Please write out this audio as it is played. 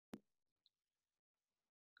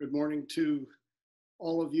Good morning to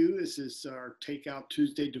all of you. This is our Takeout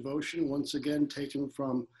Tuesday devotion, once again taken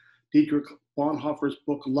from Dietrich Bonhoeffer's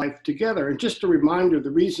book, Life Together. And just a reminder, the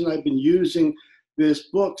reason I've been using this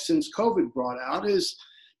book since COVID brought out is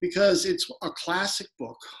because it's a classic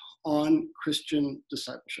book on Christian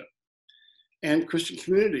discipleship and Christian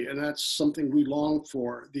community. And that's something we long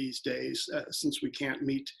for these days since we can't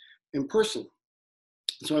meet in person.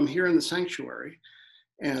 So I'm here in the sanctuary.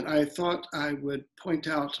 And I thought I would point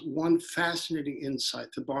out one fascinating insight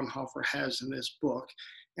that Bonhoeffer has in this book,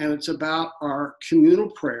 and it's about our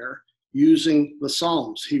communal prayer using the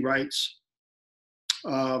Psalms. He writes,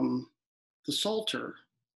 the Psalter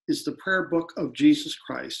is the prayer book of Jesus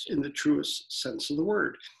Christ in the truest sense of the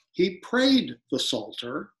word. He prayed the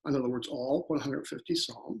Psalter, in other words, all 150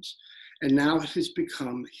 Psalms, and now it has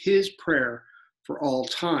become his prayer for all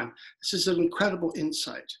time. This is an incredible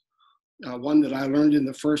insight. One that I learned in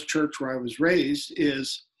the first church where I was raised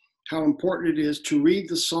is how important it is to read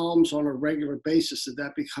the Psalms on a regular basis,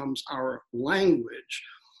 that becomes our language.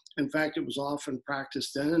 In fact, it was often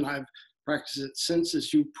practiced then, and I've practiced it since,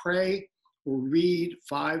 as you pray or read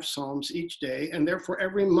 5 Psalms each day, and therefore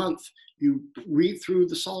every month you read through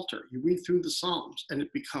the Psalter, you read through the Psalms, and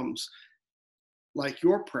it becomes like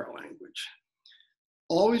your prayer language.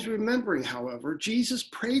 Always remembering, however, Jesus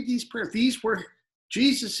prayed these prayers. These were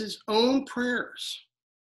Jesus' own prayers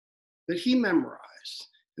that he memorized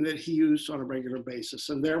and that he used on a regular basis.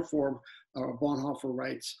 And therefore, Bonhoeffer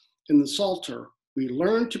writes, in the Psalter, we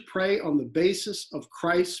learn to pray on the basis of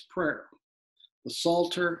Christ's prayer. The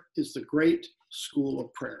Psalter is the great school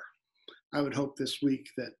of prayer. I would hope this week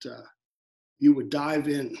that you would dive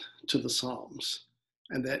in to the Psalms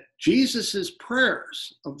and that Jesus'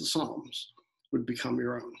 prayers of the Psalms would become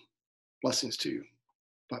your own. Blessings to you.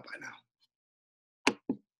 Bye-bye now.